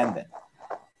independent.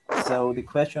 So the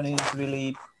question is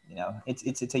really,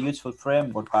 it's a useful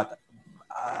framework, but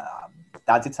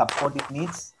does it support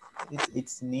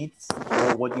its needs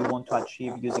or what you want to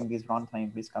achieve using this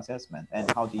runtime risk assessment? And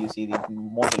how do you see the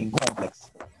modeling complex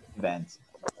events?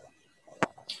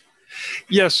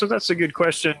 Yes, so that's a good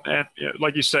question. And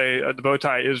like you say, the bow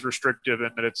tie is restrictive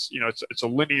in that it's a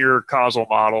linear causal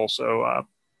model. So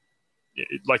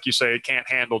like you say, it can't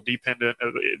handle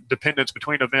dependence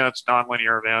between events,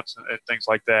 nonlinear events, and things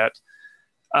like that.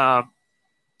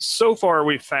 So far,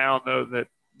 we've found, though, that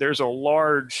there's a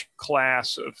large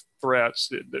class of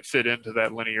threats that fit into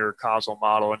that linear causal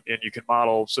model, and you can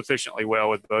model sufficiently well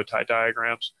with bow tie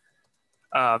diagrams.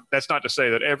 That's not to say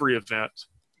that every event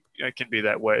can be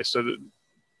that way. So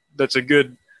that's a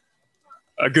good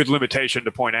limitation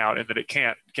to point out, in that it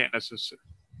can't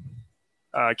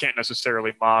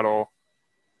necessarily model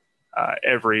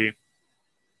every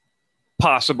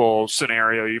possible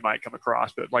scenario you might come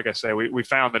across. But like I say, we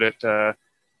found that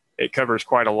it covers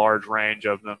quite a large range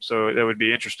of them. So it would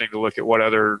be interesting to look at what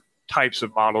other types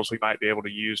of models we might be able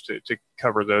to use to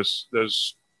cover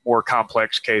those more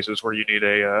complex cases where you need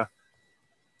a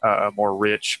more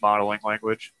rich modeling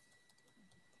language.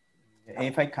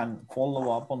 If I can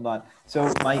follow up on that.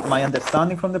 So my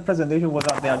understanding from the presentation was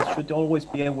that there should always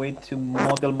be a way to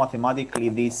model mathematically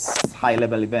these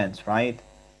high-level events, right?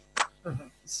 Mm-hmm.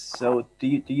 So do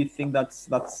you think that's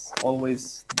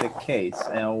always the case,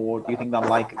 or do you think that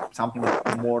like something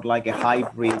more like a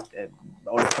hybrid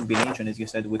or a combination, as you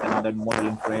said, with another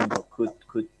modeling framework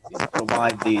could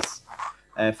provide this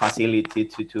facility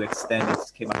to extend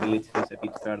its capabilities a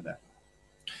bit further?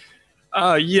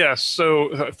 Yes.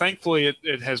 So thankfully,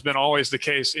 it has been always the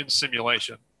case in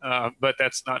simulation, but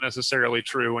that's not necessarily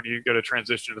true when you go to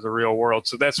transition to the real world.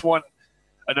 So that's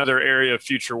another area of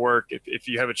future work. If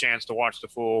you have a chance to watch the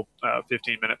full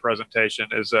 15-minute presentation,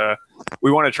 is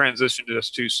we want to transition this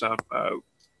to some,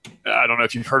 I don't know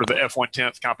if you've heard of the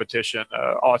F1/10th competition,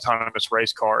 autonomous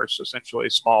race cars, essentially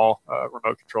small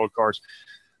remote controlled cars.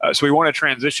 So we want to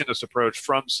transition this approach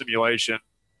from simulation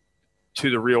to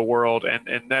the real world.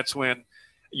 And that's when,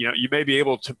 you may be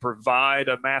able to provide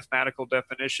a mathematical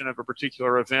definition of a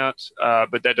particular event,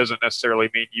 but that doesn't necessarily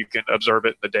mean you can observe it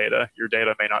in the data. Your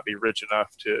data may not be rich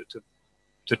enough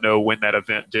to know when that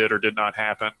event did or did not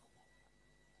happen.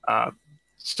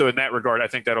 So in that regard, I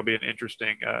think that'll be an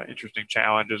interesting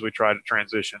challenge as we try to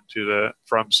transition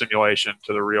from simulation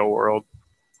to the real world.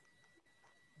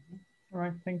 All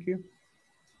right, thank you.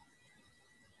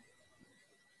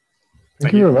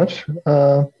 Thank you very much.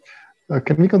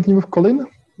 Can we continue with Colin?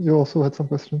 You also had some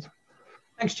questions.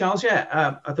 Thanks, Charles.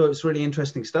 Yeah, I thought it was really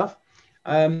interesting stuff.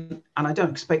 And I don't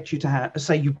expect you to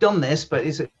say you've done this, but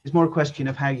it's more a question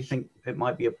of how you think it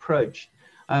might be approached.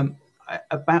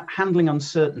 About handling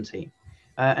uncertainty.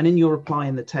 And in your reply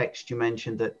in the text, you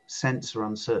mentioned that sensor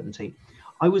uncertainty.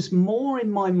 I was more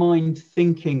in my mind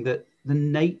thinking that the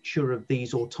nature of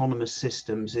these autonomous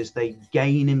systems is they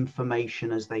gain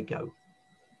information as they go.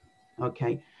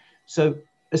 Okay, so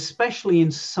especially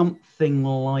in something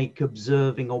like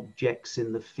observing objects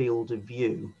in the field of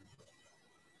view,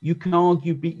 you can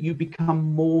argue you become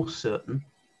more certain,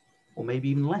 or maybe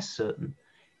even less certain,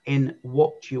 in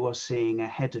what you are seeing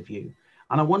ahead of you.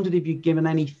 And I wondered if you'd given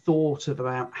any thought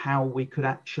about how we could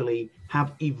actually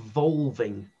have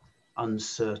evolving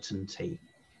uncertainty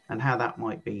and how that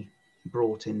might be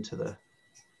brought into the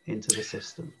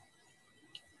system.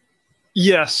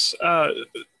 Yes.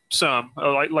 Some,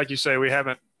 like you say, we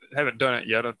haven't done it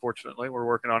yet. Unfortunately, we're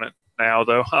working on it now,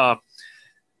 though.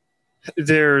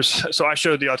 So I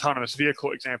showed the autonomous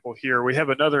vehicle example here. We have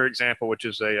another example, which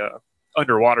is a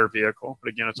underwater vehicle, but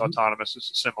again, it's autonomous.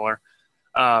 It's similar,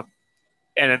 and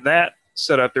in that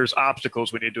setup, there's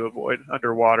obstacles we need to avoid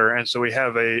underwater, and so we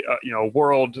have a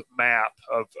world map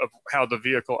of how the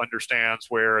vehicle understands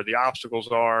where the obstacles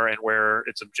are and where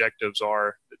its objectives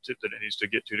are that it needs to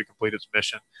get to complete its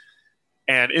mission.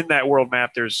 And in that world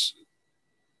map, there's,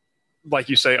 like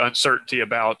you say, uncertainty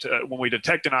about when we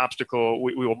detect an obstacle,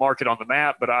 we will mark it on the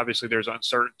map, but obviously there's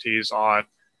uncertainties on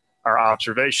our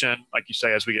observation. Like you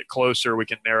say, as we get closer, we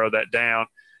can narrow that down.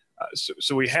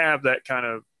 So we have that kind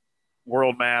of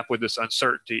world map with this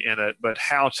uncertainty in it, but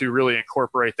how to really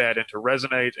incorporate that into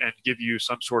Resonate and give you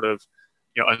some sort of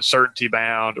uncertainty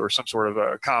bound or some sort of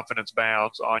a confidence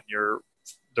bounds on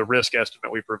the risk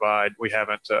estimate we provide. We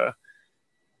haven't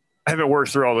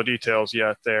worked through all the details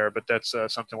yet there, but that's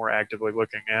something we're actively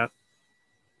looking at.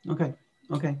 Okay.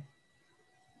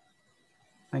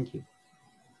 Thank you.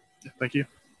 Thank you.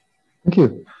 Thank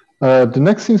you. The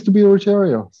next seems to be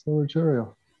Rogerio. So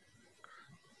Rogerio.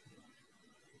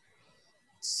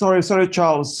 Sorry,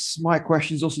 Charles. My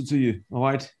question is also to you. All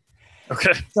right.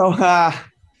 Okay. So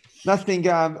nothing.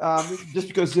 Just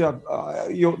because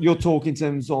your talk in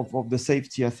terms of the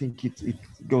safety, I think it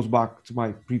goes back to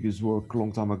my previous work a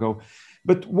long time ago.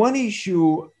 But one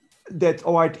issue that,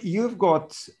 all right, you've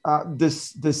got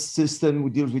this system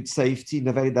which deals with safety in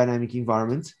a very dynamic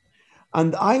environment.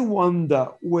 And I wonder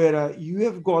whether you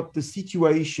have got the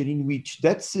situation in which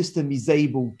that system is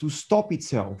able to stop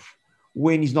itself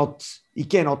when it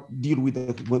cannot deal with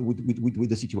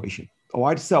the situation. All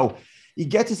right. So you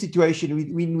get a situation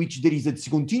in which there is a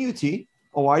discontinuity.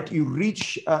 All right. You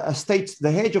reach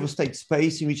the edge of a state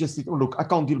space in which you say, oh, look, I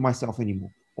can't deal myself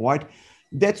anymore. All right.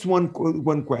 That's one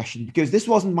question, because this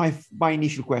wasn't my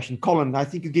initial question. Colin, I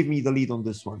think you gave me the lead on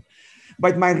this one.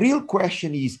 But my real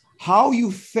question is how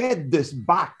you fed this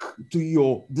back to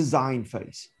your design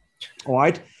phase, all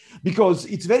right? Because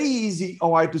it's very easy,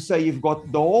 all right, to say you've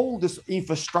got all this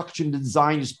infrastructure in the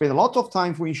design, you spend a lot of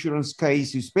time for insurance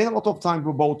case, you spend a lot of time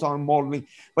for bolt-on modeling,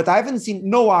 but I haven't seen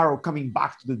no arrow coming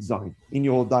back to the design in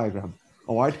your diagram,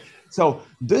 all right? So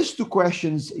these two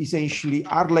questions essentially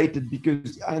are related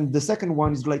and the second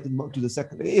one is related to the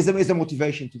second, is a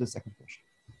motivation to the second question.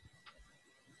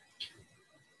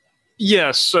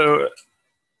 Yes. So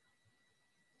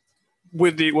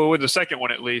with the second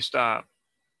one, at least,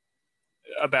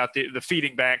 about the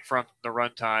feeding back from the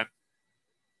runtime,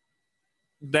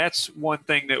 that's one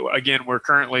thing that, again, we're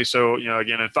currently,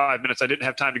 again, in 5 minutes, I didn't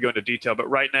have time to go into detail, but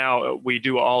right now we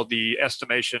do all the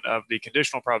estimation of the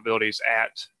conditional probabilities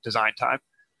at design time.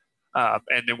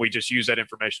 And then we just use that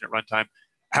information at runtime.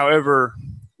 However,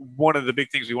 one of the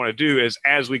big things we want to do is,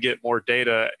 as we get more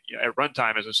data at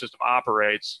runtime as the system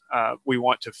operates, we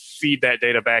want to feed that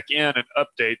data back in and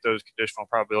update those conditional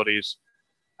probabilities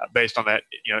based on that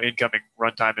incoming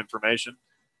runtime information.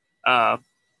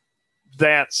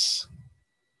 That's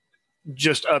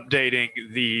just updating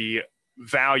the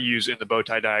values in the bow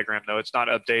tie diagram, though. It's not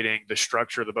updating the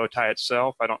structure of the bow tie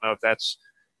itself. I don't know if that's,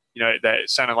 that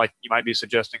sounded like you might be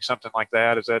suggesting something like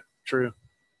that. Is that true?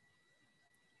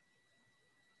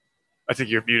 I think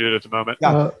you're muted at the moment.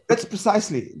 Yeah, that's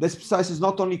precisely. It's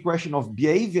not only a question of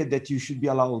behavior that you should be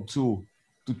allowed to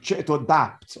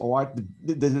adapt. All right,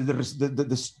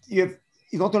 you have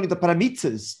not only the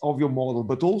parameters of your model,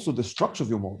 but also the structure of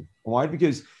your model. All right,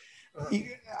 because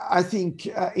I think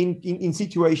in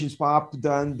situations perhaps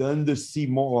the undersea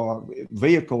more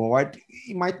vehicle, all right,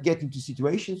 you might get into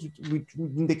situations which we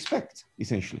didn't expect,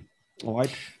 essentially. All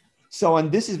right. So,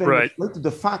 and this is very much related to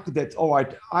the fact that, all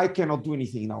right, I cannot do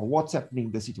anything now. What's happening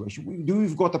in the situation?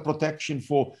 We've got a protection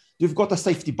you've got a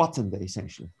safety button there,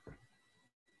 essentially.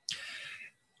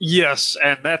 Yes,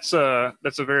 and that's a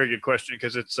very good question,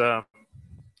 because it's, I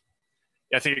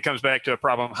think it comes back to a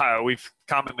problem we've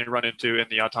commonly run into in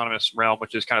the autonomous realm,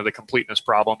 which is kind of the completeness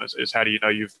problem, is how do you know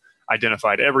you've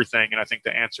identified everything? And I think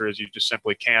the answer is you just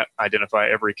simply can't identify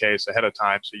every case ahead of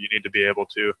time, so you need to be able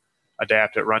to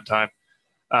adapt at runtime.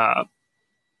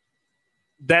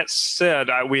 That said,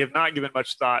 we have not given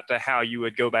much thought to how you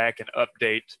would go back and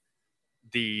update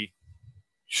the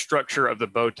structure of the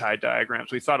bow tie diagrams.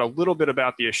 We thought a little bit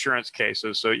about the assurance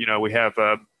cases. So, we have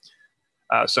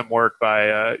some work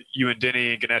by Ewan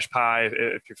Denny and Ganesh Pai,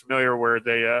 if you're familiar, where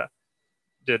they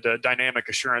did dynamic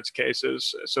assurance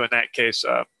cases. So in that case,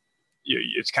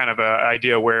 it's kind of an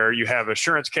idea where you have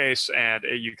assurance case and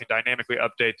you can dynamically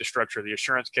update the structure of the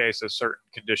assurance case as certain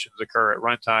conditions occur at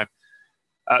runtime.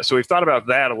 So we've thought about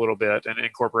that a little bit and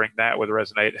incorporating that with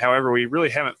Resonate. However, we really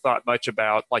haven't thought much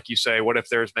about, like you say, what if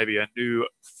there's maybe a new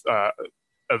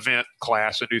event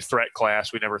class, a new threat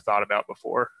class we never thought about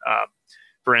before.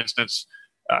 For instance,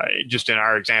 just in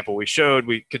our example we showed,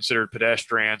 we considered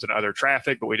pedestrians and other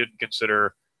traffic, but we didn't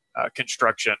consider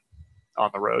construction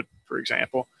on the road, for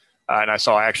example. And I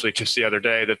saw actually just the other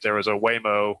day that there was a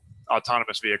Waymo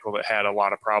autonomous vehicle that had a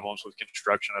lot of problems with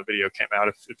construction. A video came out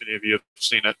if any of you have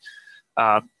seen it.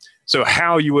 So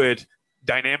how you would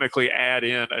dynamically add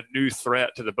in a new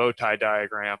threat to the bow tie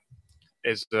diagram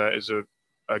is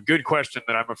a good question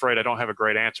that I'm afraid I don't have a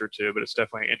great answer to, but it's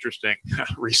definitely an interesting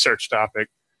research topic.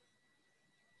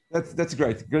 That's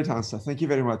great. Great answer. Thank you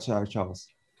very much, Charles.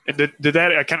 And did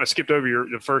that, I kind of skipped over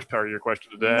the first part of your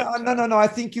question. Did that? No. I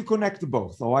think you connect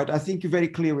both. All right. I think you very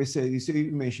clearly said,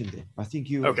 you mentioned it. I think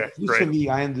you, okay, at least great. for me,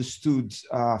 I understood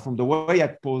from the way I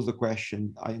posed the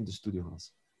question, I understood your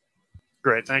answer.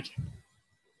 Great, thank you.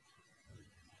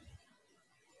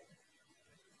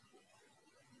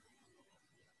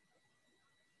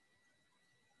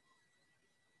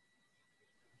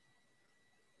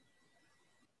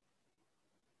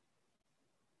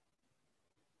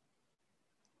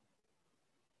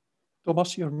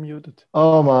 Thomas, you're muted.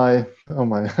 Oh my.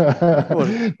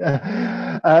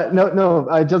 No.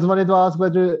 I just wanted to ask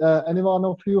whether anyone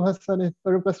of you has any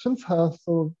further questions.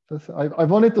 I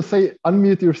wanted to say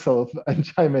unmute yourself and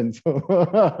chime in. So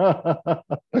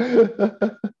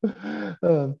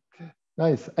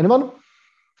nice. Anyone?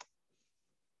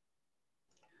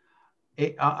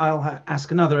 I'll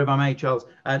ask another if I may, Charles.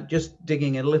 Just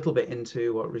digging a little bit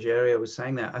into what Rogério was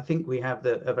saying there. I think we have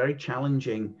a very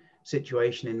challenging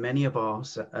situation in many of our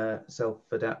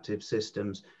self-adaptive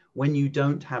systems when you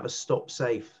don't have a stop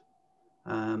safe.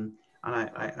 And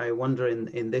I wonder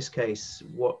in this case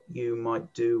what you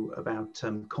might do about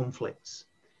conflicts.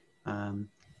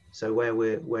 So where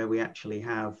we actually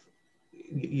have,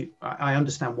 I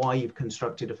understand why you've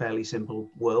constructed a fairly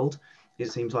simple world.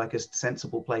 It seems like a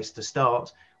sensible place to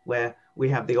start, where we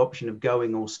have the option of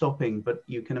going or stopping, but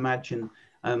you can imagine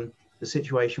the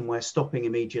situation where stopping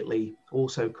immediately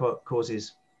also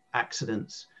causes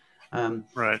accidents.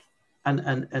 Right.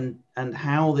 And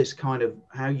how this kind of,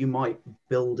 how you might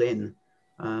build in,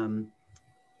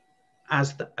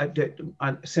 as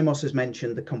Simos has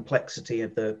mentioned the complexity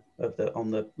of the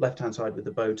on the left-hand side with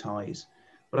the bow ties,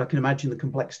 but I can imagine the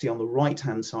complexity on the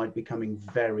right-hand side becoming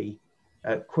very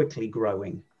quickly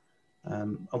growing,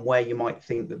 and where you might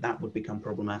think that would become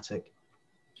problematic.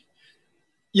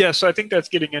 Yeah, so I think that's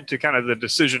getting into kind of the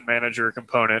decision manager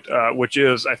component, which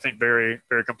is, I think, very,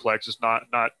 very complex. It's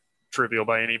not trivial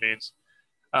by any means.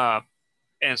 And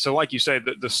so, like you say,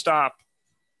 the stop,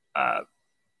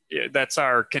 that's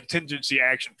our contingency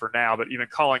action for now. But even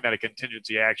calling that a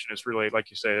contingency action is really,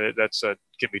 like you say, that's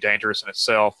can be dangerous in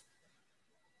itself.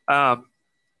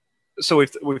 So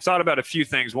we've thought about a few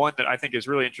things. One that I think is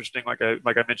really interesting, like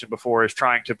I mentioned before, is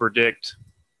trying to predict.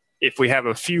 If we have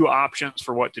a few options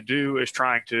for what to do, is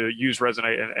trying to use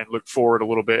Resonate and look forward a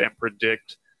little bit and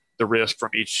predict the risk from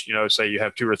each, say you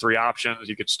have 2 or 3 options,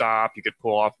 you could stop, you could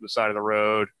pull off the side of the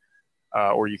road,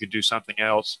 or you could do something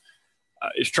else,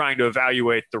 is trying to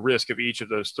evaluate the risk of each of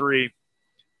those 3.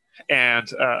 And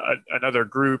another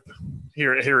group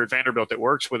here at Vanderbilt that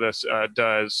works with us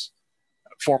does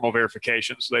formal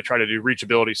verification. So they try to do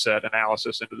reachability set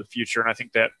analysis into the future. And I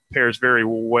think that pairs very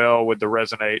well with the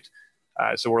Resonate.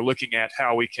 So we're looking at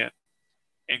how we can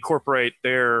incorporate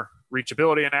their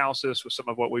reachability analysis with some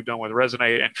of what we've done with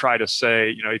Resonate and try to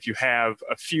say, if you have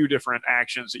a few different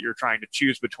actions that you're trying to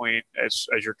choose between as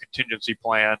your contingency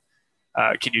plan,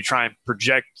 can you try and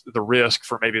project the risk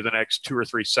for maybe the next 2 or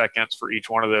 3 seconds for each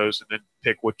one of those, and then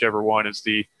pick whichever one is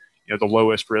the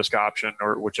lowest risk option,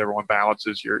 or whichever one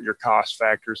balances your cost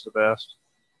factors the best.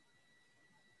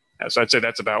 So I'd say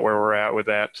that's about where we're at with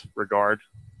that regard.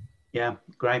 Yeah,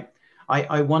 great.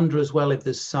 I wonder as well if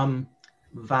there's some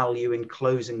value in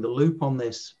closing the loop on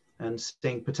this and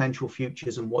seeing potential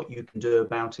futures and what you can do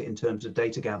about it in terms of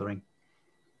data gathering.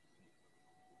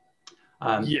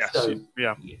 Yes. So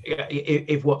yeah.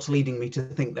 If what's leading me to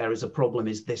think there is a problem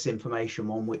is this information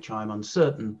on which I'm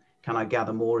uncertain, can I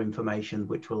gather more information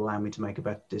which will allow me to make a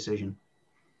better decision?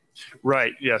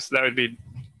 Right. Yes, that would be,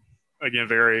 again,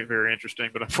 very, very interesting.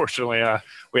 But unfortunately,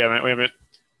 we haven't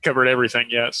covered everything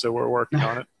yet, so we're working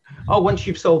on it. Oh, once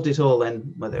you've solved it all,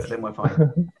 then we're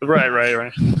fine.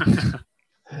 Right.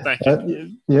 Thank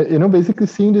you. Yeah, basically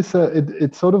seeing this,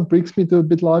 it sort of brings me to a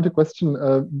bit larger question.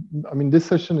 I mean, this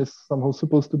session is somehow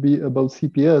supposed to be about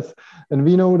CPS, and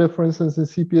we know that, for instance, in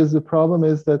CPS, the problem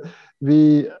is that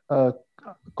we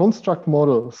construct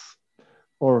models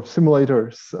or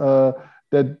simulators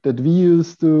that we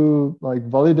use to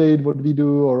validate what we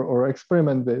do or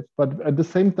experiment with. But at the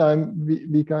same time,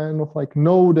 we kind of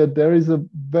know that there is a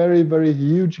very, very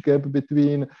huge gap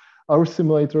between our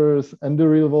simulators and the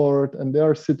real world. And there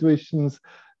are situations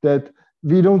that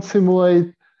we don't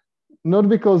simulate, not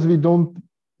because we don't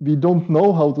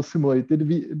know how to simulate it.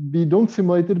 We don't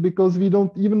simulate it because we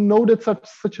don't even know that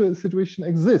such a situation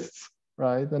exists,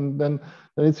 right? And then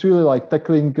it's really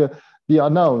tackling the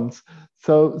unknowns.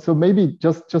 So maybe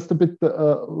just a bit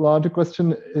larger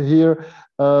question here.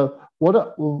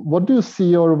 What do you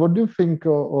see, or what do you think,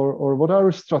 or what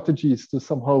are strategies to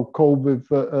somehow cope with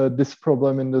this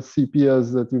problem in the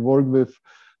CPS that you work with,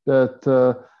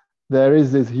 that there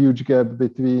is this huge gap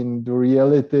between the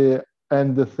reality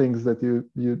and the things that you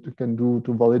can do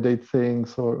to validate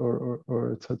things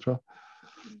or etc.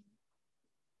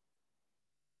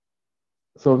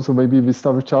 So maybe we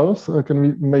start with Charles. Can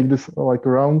we make this like a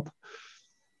round?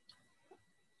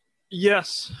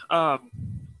 Yes. Like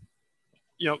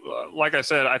I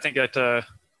said, I think that to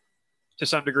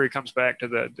some degree comes back to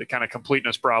the kind of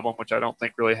completeness problem, which I don't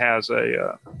think really has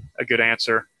a good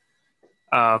answer.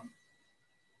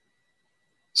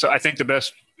 So I think the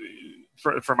best,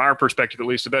 from our perspective at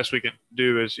least, the best we can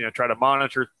do is try to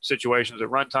monitor situations at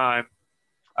runtime,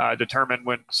 determine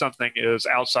when something is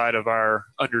outside of our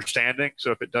understanding.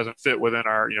 So if it doesn't fit within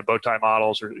our bowtie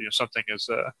models, or something is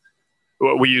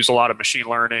we use a lot of machine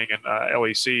learning and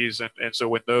LECs, and so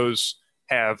when those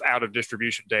have out of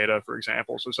distribution data, for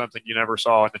example, so something you never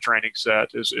saw in the training set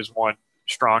is one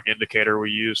strong indicator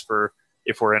we use for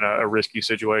if we're in a risky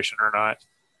situation or not.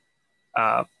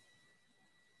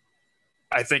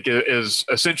 I think it is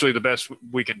essentially the best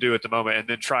we can do at the moment, and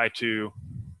then try to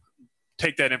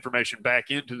take that information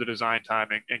back into the design time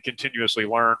and continuously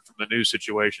learn from the new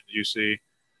situations you see,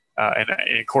 and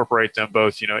incorporate them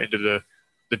both, into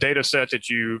the data set that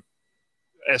you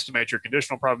estimate your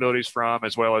conditional probabilities from,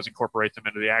 as well as incorporate them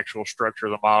into the actual structure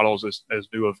of the models as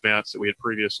new events that we had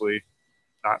previously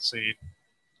not seen.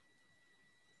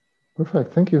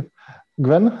 Perfect, thank you.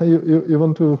 Gwen, you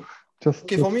want to just...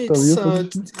 Okay, for me,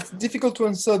 it's difficult to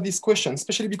answer this question,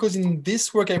 especially because in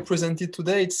this work I presented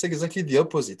today, it's exactly the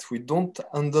opposite. We don't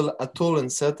handle at all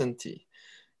uncertainty.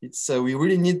 It's we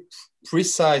really need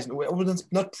precise, well,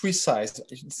 not precise,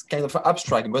 it's kind of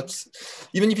abstract, but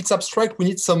even if it's abstract, we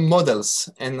need some models.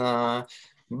 And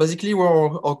basically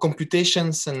our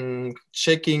computations and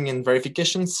checking and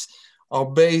verifications are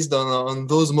based on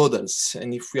those models.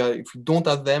 And if we don't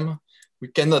have them, we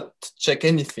cannot check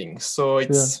anything. So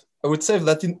it's, I would say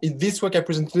that in this work I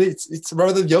present today, it's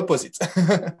rather the opposite.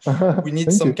 We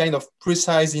need some kind of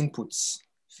precise inputs.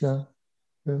 Yeah,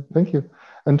 thank you.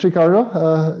 And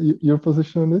Ricardo, your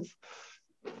position on this?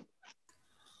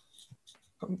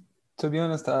 To be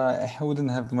honest, I wouldn't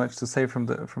have much to say from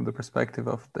the perspective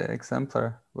of the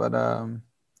exemplar, but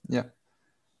yeah.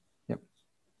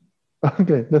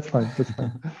 Okay, that's fine. That's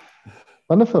fine.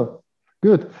 Wonderful.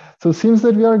 Good. So it seems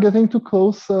that we are getting too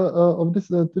close of this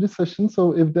to this session.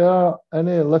 So if there are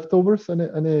any leftovers,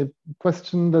 any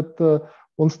question that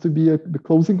wants to be the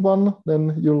closing one,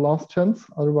 then your last chance.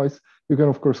 Otherwise, you can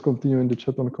of course continue in the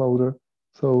chat on Clouder.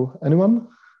 So anyone?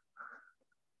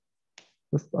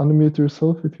 Just unmute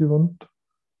yourself if you want.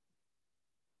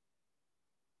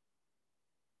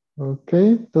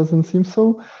 Okay, doesn't seem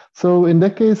so. So in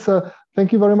that case,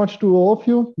 thank you very much to all of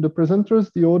you, the presenters,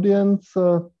 the audience,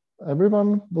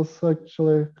 everyone. Was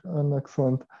actually an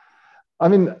excellent. I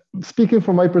mean, speaking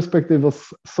from my perspective, it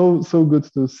was so good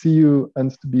to see you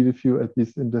and to be with you, at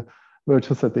least in the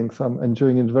virtual settings. I'm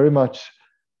enjoying it very much,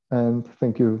 and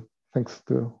thank you. Thanks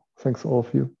all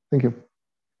of you. Thank you.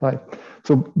 Bye.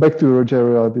 So back to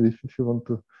Rogerio, I believe, if you want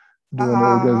to do any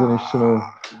organizational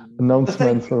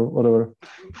announcements or whatever.